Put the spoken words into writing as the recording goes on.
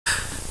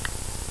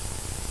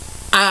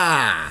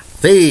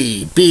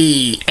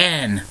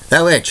VBN,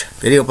 The Rich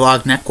Video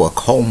Blog Network,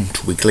 home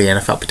to weekly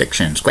NFL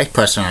predictions, great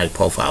personality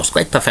profiles,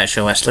 great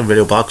professional wrestling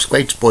video blogs,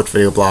 great sports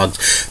video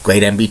blogs,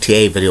 great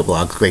MBTA video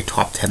blogs, great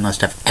top 10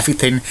 list of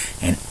everything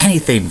and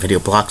anything video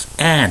blogs,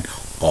 and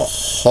a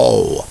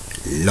whole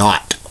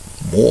lot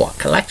more.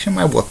 Collection of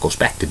my work goes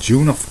back to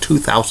June of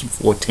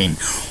 2014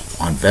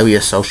 on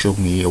various social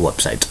media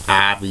websites,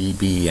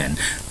 RVBN,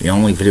 the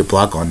only video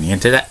blog on the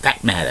internet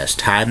that matters.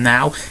 Time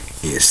now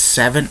is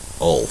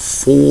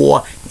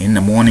 7:04 in the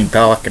morning,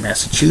 Belleville,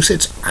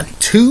 Massachusetts, on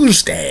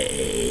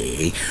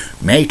Tuesday,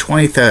 May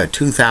 23rd,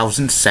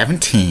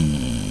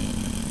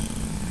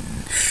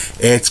 2017.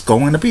 It's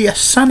going to be a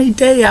sunny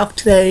day out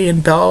today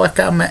in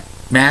Belleville,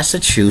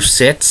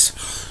 Massachusetts.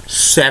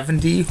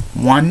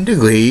 71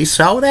 degrees,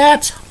 so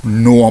that's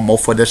normal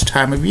for this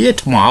time of year.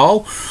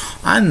 Tomorrow,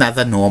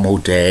 another normal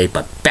day,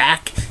 but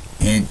back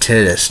into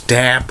this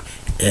damp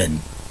and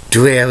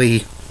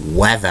dreary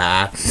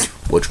weather,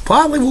 which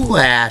probably will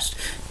last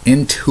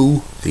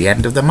into the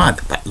end of the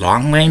month. But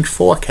long-range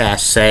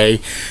forecasts say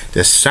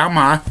the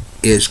summer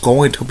is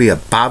going to be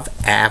above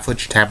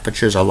average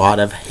temperatures, a lot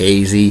of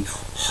hazy,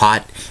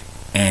 hot,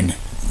 and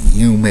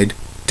humid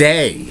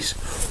days.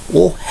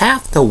 We'll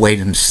have to wait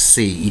and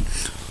see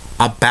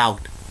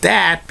about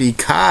that,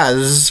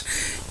 because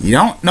you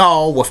don't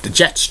know with the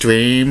jet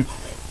stream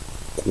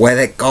where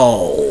it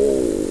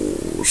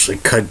goes.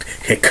 It could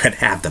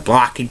have the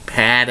blocking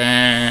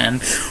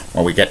pattern,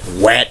 or we get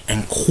wet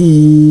and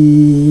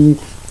cool,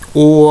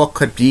 or it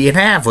could be an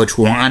average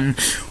one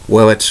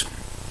where it's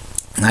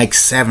like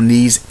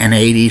 70s and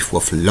 80s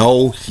with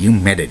low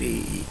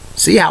humidity.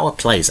 See how it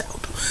plays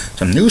out.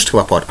 Some news to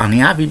report on the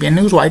RVBN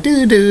Newswire.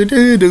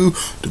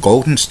 The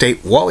Golden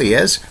State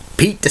Warriors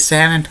beat the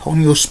San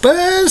Antonio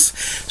Spurs,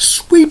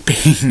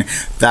 sweeping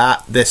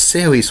the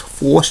series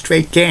 4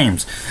 straight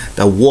games.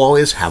 The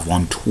Warriors have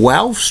won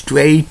 12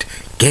 straight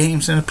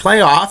games in the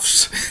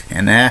playoffs,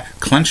 and they're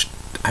clinched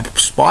a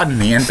spot in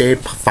the NBA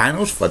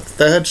Finals for the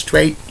 3rd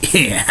straight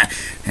year.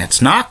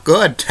 It's not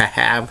good to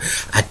have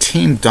a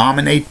team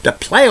dominate the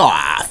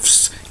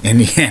playoffs in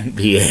the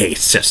NBA.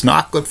 It's just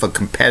not good for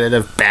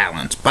competitive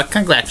balance. But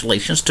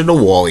congratulations to the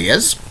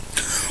Warriors.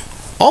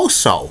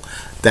 Also,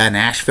 the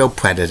Nashville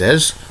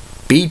Predators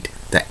beat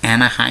the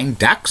Anaheim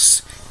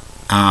Ducks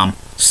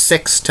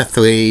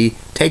 6-3,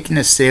 taking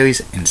the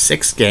series in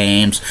 6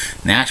 games.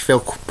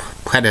 Nashville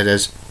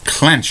Predators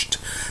clinched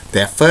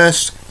their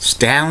first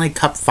Stanley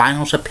Cup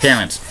Finals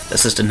appearance.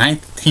 This is the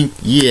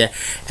 19th year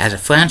as a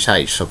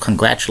franchise, so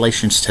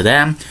congratulations to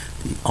them.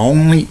 The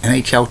only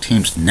NHL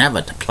teams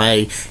never to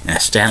play in a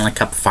Stanley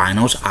Cup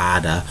Finals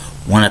are the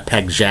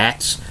Winnipeg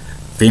Jets,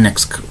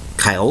 Phoenix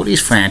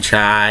Coyotes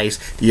franchise,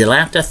 the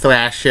Atlanta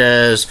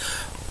Thrashers,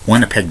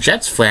 Winnipeg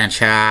Jets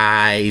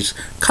franchise,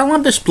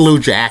 Columbus Blue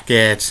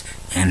Jackets,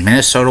 and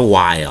Minnesota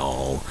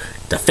Wild.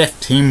 The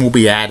 5th team will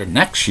be added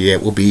next year.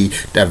 It will be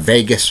the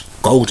Vegas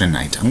Golden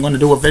Knights. I'm going to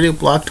do a video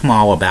blog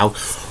tomorrow about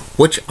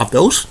which of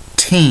those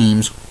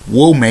teams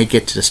will make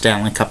it to the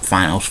Stanley Cup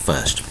Finals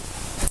first.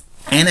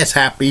 And it's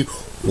Happy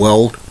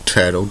World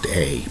Turtle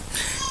Day.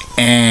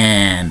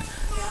 And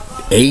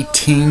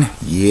 18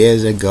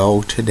 years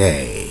ago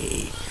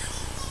today,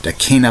 the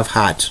King of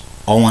Hearts,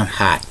 Owen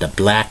Hart, the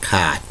Black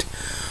Heart,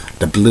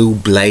 the Blue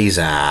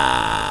Blazer,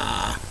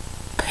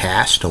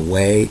 passed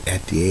away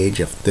at the age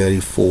of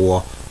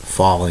 34,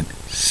 falling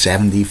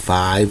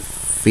 75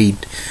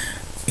 feet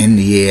in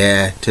the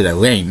air to the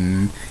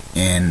ring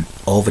in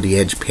Over the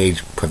Edge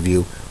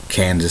pay-per-view,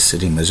 Kansas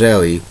City,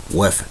 Missouri,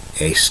 with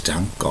a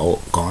stunt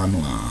gone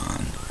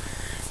wrong.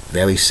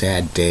 Very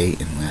sad day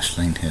in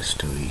wrestling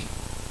history.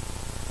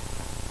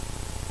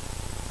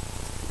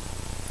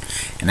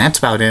 And that's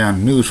about it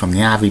on news from the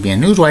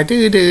RVBN Newswire.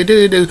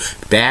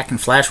 Back in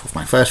flash with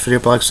my first video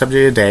blog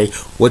subject of the day,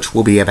 which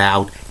will be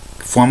about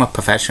former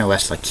professional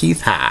wrestler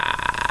Keith Hart.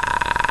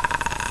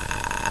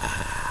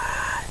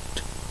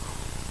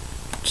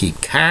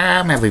 Keep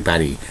calm,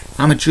 everybody.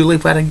 I'm a Julie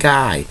Brennan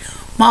guy.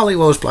 Molly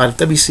Roseblood of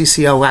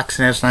WCCO rocks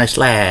and has nice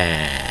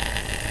legs.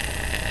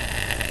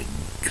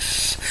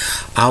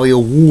 Aria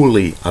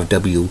Woolley of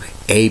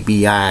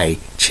WABI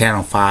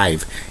Channel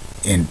 5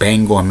 in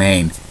Bangor,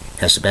 Maine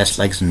has the best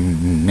legs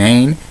in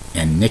Maine,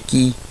 and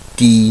Nikki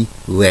D.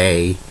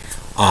 Ray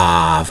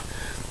of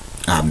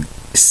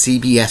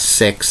CBS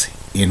 6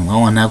 in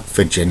Roanoke,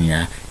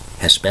 Virginia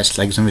has best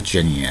legs in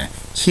Virginia.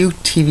 Cute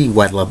TV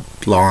weather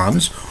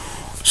blondes,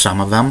 some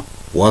of them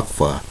work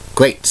for a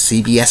great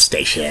CBS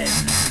station.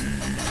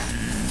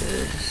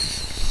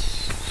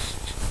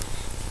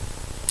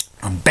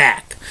 I'm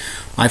back.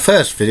 My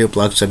first video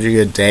blog subject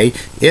of the day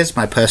is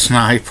my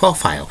personality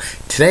profile.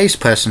 Today's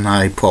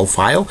personality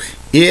profile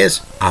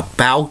is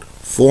about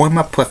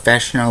former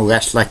professional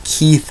wrestler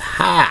Keith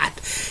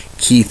Hart.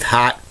 Keith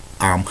Hart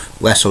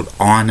wrestled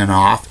on and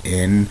off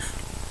in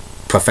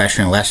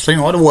professional wrestling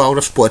or the world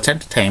of sports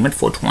entertainment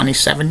for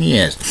 27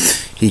 years.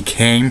 He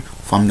came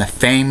from the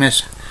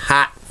famous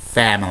Hart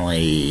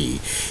family.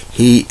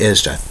 He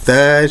is the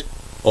 3rd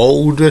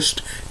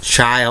oldest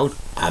child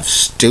of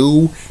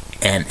Stu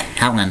and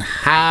Helen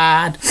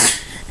Hart,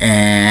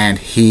 and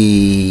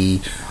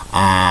he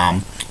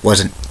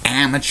was an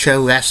amateur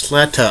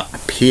wrestler to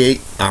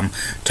appease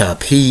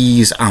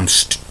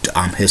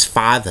his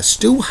father,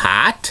 Stu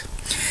Hart,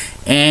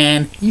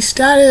 and he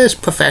started his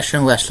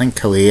professional wrestling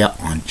career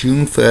on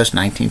June 1st,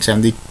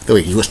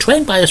 1973. He was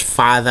trained by his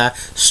father,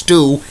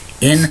 Stu,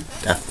 in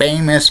the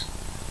famous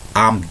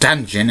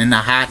dungeon in the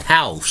Hart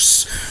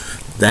House.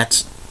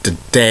 That's the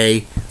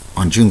day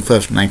on June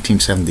 1st,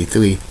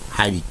 1973,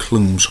 Heidi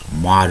Klum's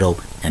model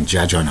and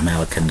judge on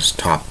America's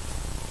Top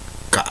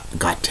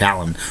Got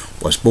Talent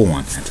was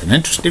born. That's an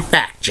interesting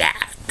fact,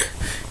 Jack.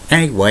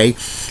 Anyway,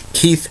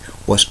 Keith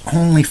was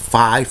only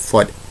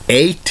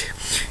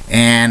 5'8",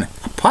 and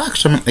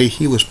approximately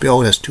he was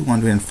billed as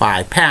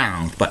 205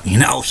 pounds. But you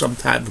know,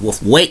 sometimes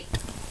with weight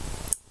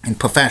in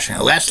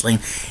professional wrestling,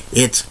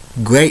 it's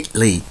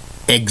greatly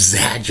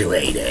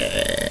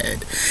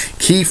exaggerated.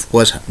 Keith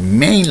was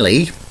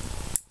mainly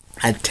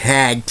a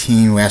tag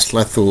team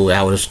wrestler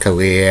throughout his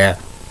career,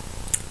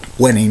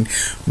 winning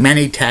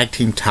many tag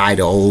team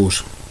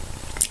titles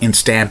in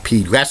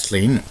Stampede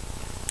Wrestling,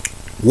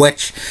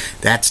 which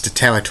that's the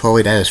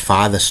territory that his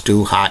father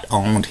Stu Hart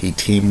owned. He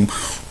teamed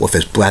with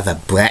his brother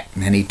Brett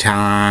many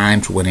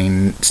times,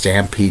 winning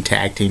Stampede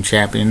Tag Team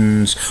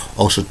Champions.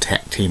 Also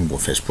tag teamed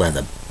with his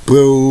brother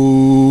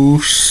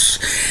Bruce,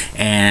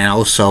 and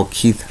also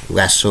Keith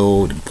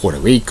wrestled in Puerto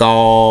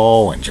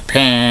Rico and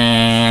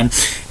Japan,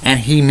 and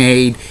he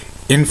made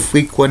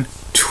infrequent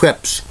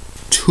trips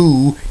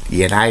to the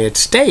United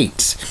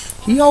States.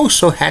 He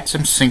also had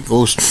some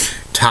singles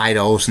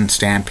titles in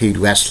Stampede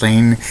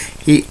Wrestling.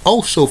 He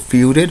also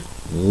feuded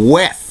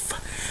with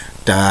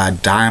the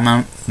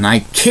Diamond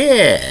Night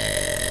Kid,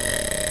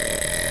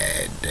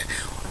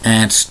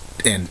 and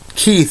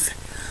Keith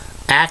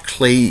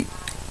actually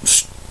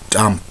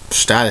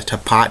started to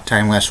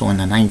part-time wrestle in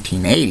the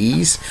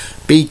 1980s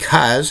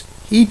because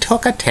he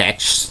took a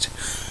test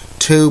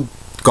to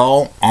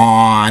go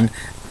on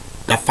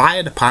the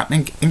fire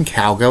department in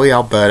Calgary,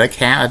 Alberta,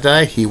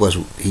 Canada. He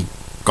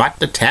got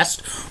the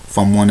test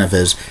from one of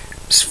his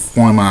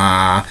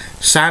former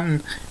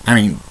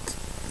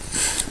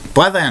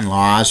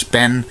brother-in-laws,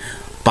 Ben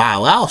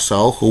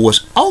Baralso, who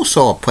was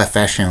also a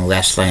professional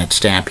wrestler at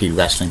Stampede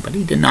Wrestling, but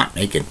he did not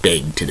make it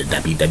big to the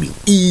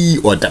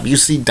WWE or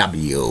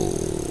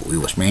WCW. He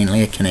was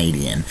mainly a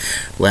Canadian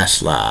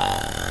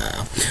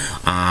wrestler.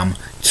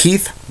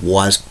 Keith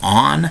was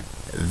on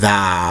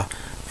the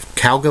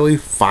Calgary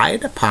Fire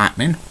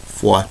Department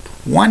for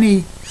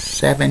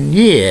 27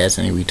 years,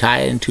 and he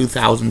retired in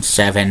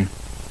 2007,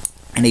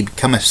 and he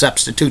became a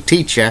substitute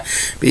teacher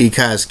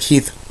because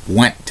Keith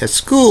went to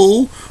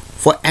school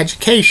for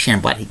education,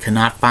 but he could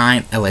not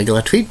find a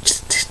regular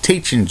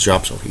teaching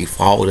job, so he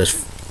followed his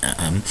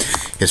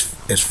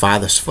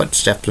father's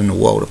footsteps in the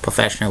world of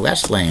professional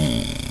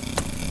wrestling.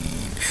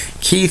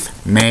 Keith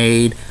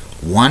made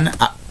one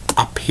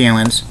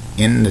appearance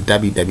in the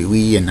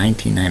WWE in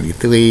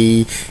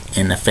 1993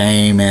 in the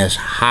famous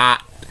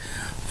Hart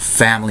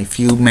Family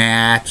Feud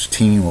match,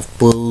 teaming with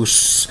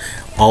Bruce,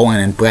 Owen,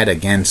 and Brett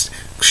against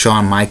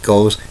Shawn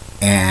Michaels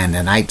and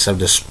the Knights of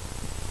the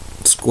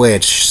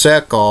Squared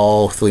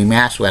Circle. Three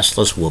masked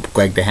wrestlers were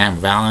Greg the Hammer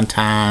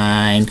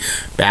Valentine,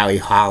 Barry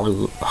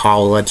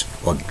Horowitz,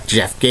 or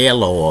Jeff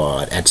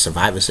Gaylord at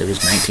Survivor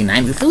Series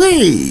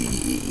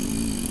 1993.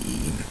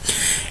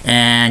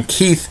 And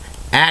Keith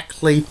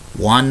actually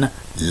won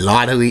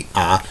lottery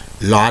in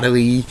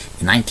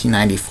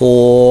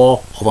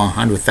 1994, over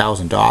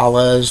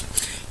 $100,000.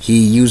 He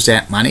used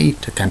that money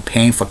to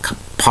campaign for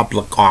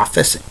public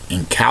office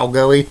in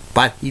Calgary,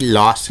 but he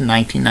lost in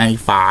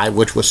 1995,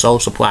 which was so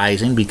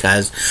surprising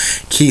because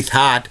Keith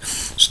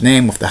Hart's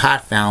name with the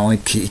Hart family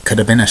could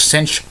have been a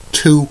cinch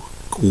to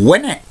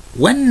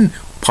win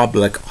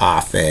public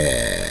office.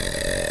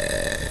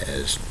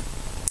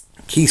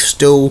 Keith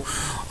still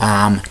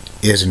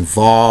is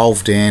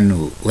involved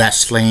in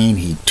wrestling.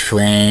 He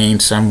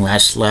trained some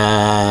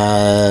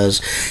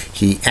wrestlers.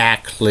 He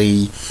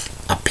actually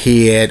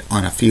appeared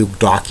on a few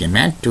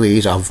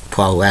documentaries of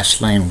pro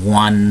wrestling.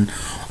 One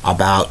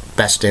about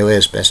Best There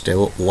Is, Best There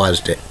Was,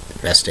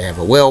 Best There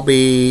Ever Will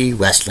Be,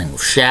 Wrestling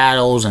with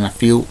Shadows, and a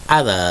few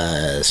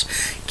others.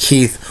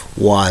 Keith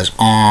was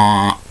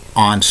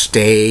on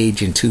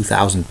stage in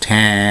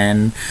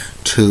 2010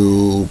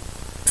 to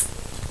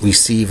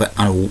receive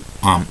a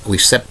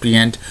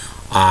recipient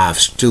of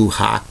Stu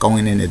Hart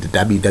going into the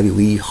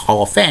WWE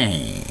Hall of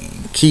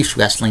Fame. Keith's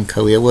wrestling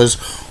career was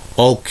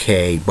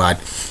okay, but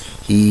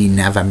he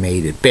never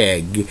made it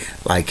big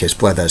like his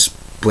brothers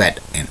Brett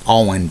and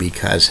Owen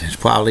because he's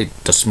probably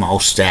the small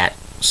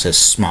stats, his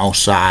small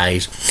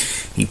size.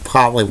 He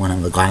probably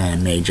wouldn't have gotten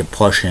a major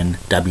push in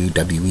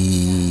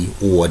WWE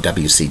or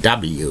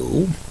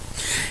WCW,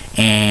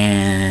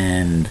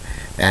 and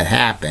that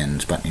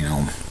happens. But you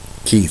know,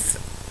 Keith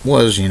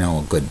was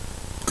a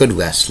good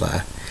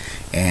wrestler.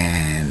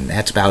 And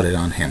that's about it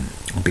on him.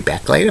 I'll be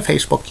back later.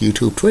 Facebook,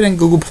 YouTube, Twitter, and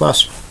Google+.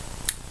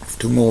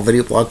 2 more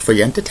video blogs for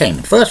your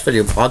entertainment. First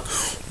video blog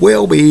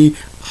will be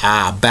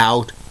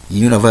about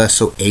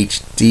Universal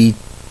HD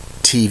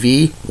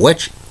TV,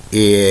 which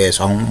is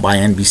owned by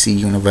NBC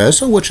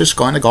Universal, which is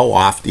going to go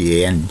off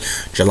the air on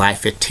July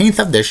 15th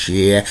of this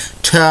year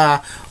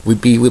to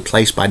be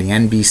replaced by the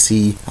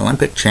NBC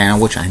Olympic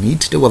Channel, which I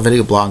need to do a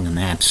video blog on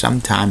that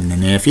sometime in the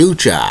near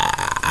future.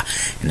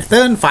 And the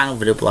third and final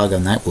video blog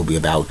on that will be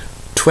about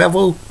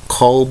Travel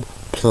Cove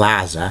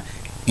Plaza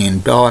in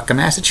Billerica,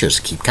 Massachusetts.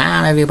 Keep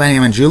calm, everybody.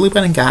 I'm Julie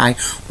Brennan Guy.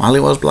 Molly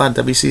Roseblood,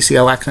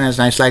 WCCO Accent has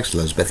nice legs.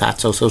 Elizabeth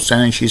Hatso, so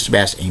stunning, she's the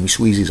best. Amy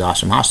Sweezy's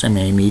awesome. Awesome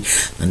Amy.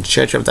 Then the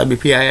Church of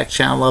WPIX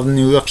Channel, love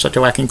New York, such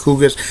a whacking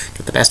cougars.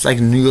 Get the best legs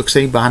in New York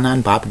City,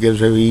 Bonan. Bob gives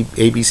her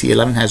ABC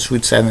 11, has a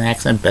sweet southern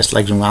accent. Best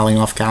legs in Raleigh,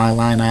 North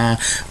Carolina.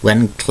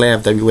 Ren Claire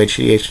of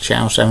WHCH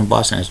Channel 7,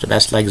 Boston, has the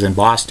best legs in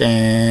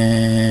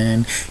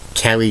Boston.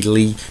 Carrie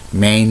Lee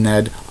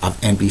Maynard of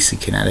NBC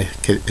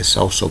Connecticut is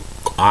also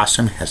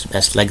awesome, has the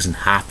best legs in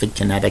Hartford,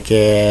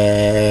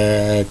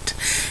 Connecticut.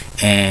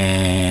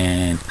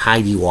 And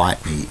Heidi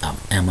Watney of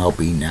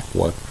MLB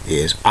Network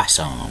is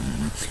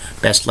awesome.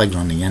 Best legs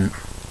on the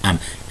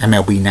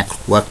MLB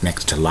Network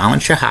next to Lauren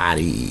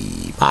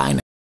Shahadi. Bye now.